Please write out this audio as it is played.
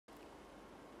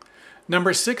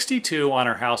Number 62 on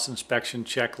our house inspection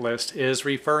checklist is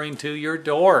referring to your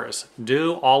doors.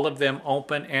 Do all of them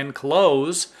open and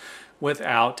close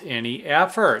without any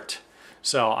effort?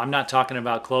 So I'm not talking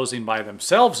about closing by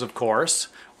themselves, of course,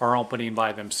 or opening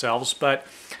by themselves, but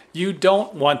you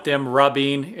don't want them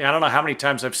rubbing. I don't know how many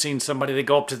times I've seen somebody, they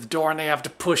go up to the door and they have to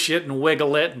push it and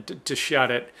wiggle it to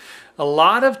shut it. A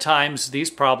lot of times these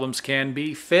problems can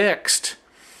be fixed.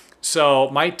 So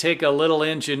it might take a little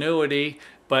ingenuity,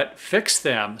 but fix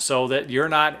them so that you're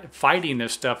not fighting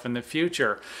this stuff in the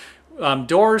future.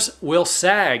 Doors will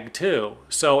sag too.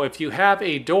 So if you have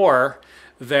a door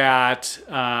that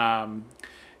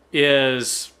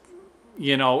is,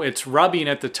 it's rubbing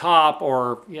at the top,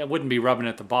 or it wouldn't be rubbing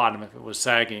at the bottom if it was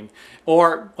sagging.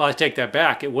 Or, well, I take that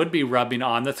back, it would be rubbing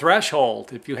on the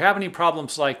threshold. If you have any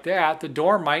problems like that, the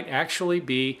door might actually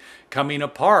be coming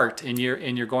apart and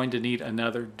you're going to need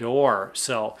another door.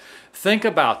 So think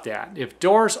about that. If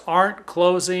doors aren't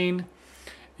closing,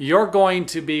 you're going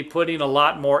to be putting a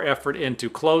lot more effort into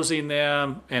closing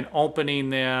them and opening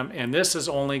them, and this is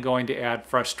only going to add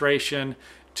frustration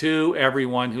to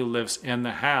everyone who lives in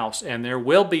the house. And there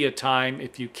will be a time,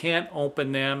 if you can't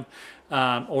open them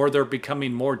or they're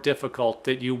becoming more difficult,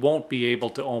 that you won't be able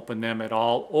to open them at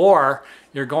all, or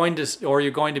you're going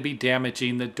to be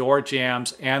damaging the door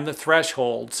jambs and the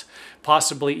thresholds,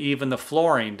 possibly even the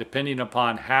flooring, depending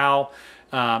upon how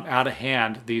out of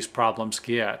hand these problems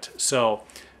get. So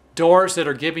doors that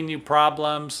are giving you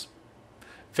problems,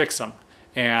 fix them.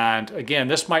 And again,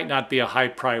 this might not be a high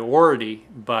priority,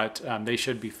 but they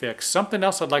should be fixed. Something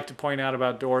else I'd like to point out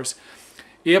about doors: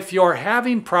 if you're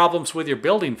having problems with your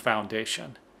building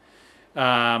foundation,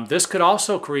 this could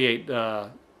also create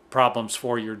problems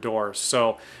for your doors.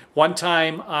 So one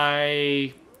time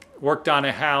I worked on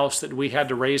a house that we had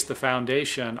to raise the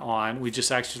foundation on. We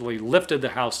just actually lifted the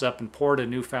house up and poured a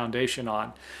new foundation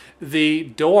on. The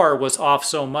door was off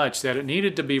so much that it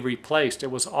needed to be replaced.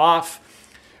 It was off.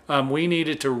 We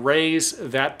needed to raise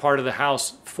that part of the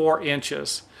house 4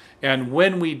 inches. And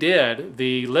when we did,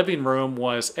 the living room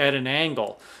was at an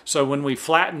angle. So when we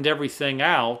flattened everything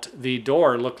out, the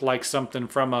door looked like something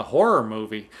from a horror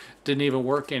movie. Didn't even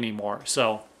work anymore.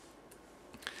 So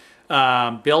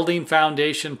building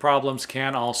foundation problems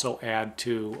can also add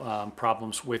to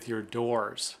problems with your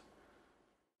doors.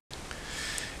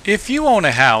 If you own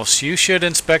a house, you should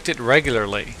inspect it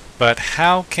regularly. But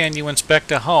how can you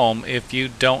inspect a home if you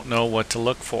don't know what to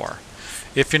look for?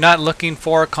 If you're not looking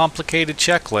for a complicated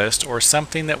checklist or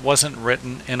something that wasn't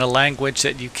written in a language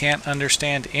that you can't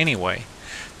understand anyway,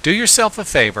 do yourself a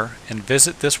favor and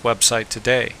visit this website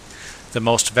today. The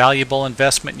most valuable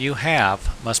investment you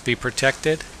have must be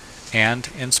protected and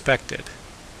inspected.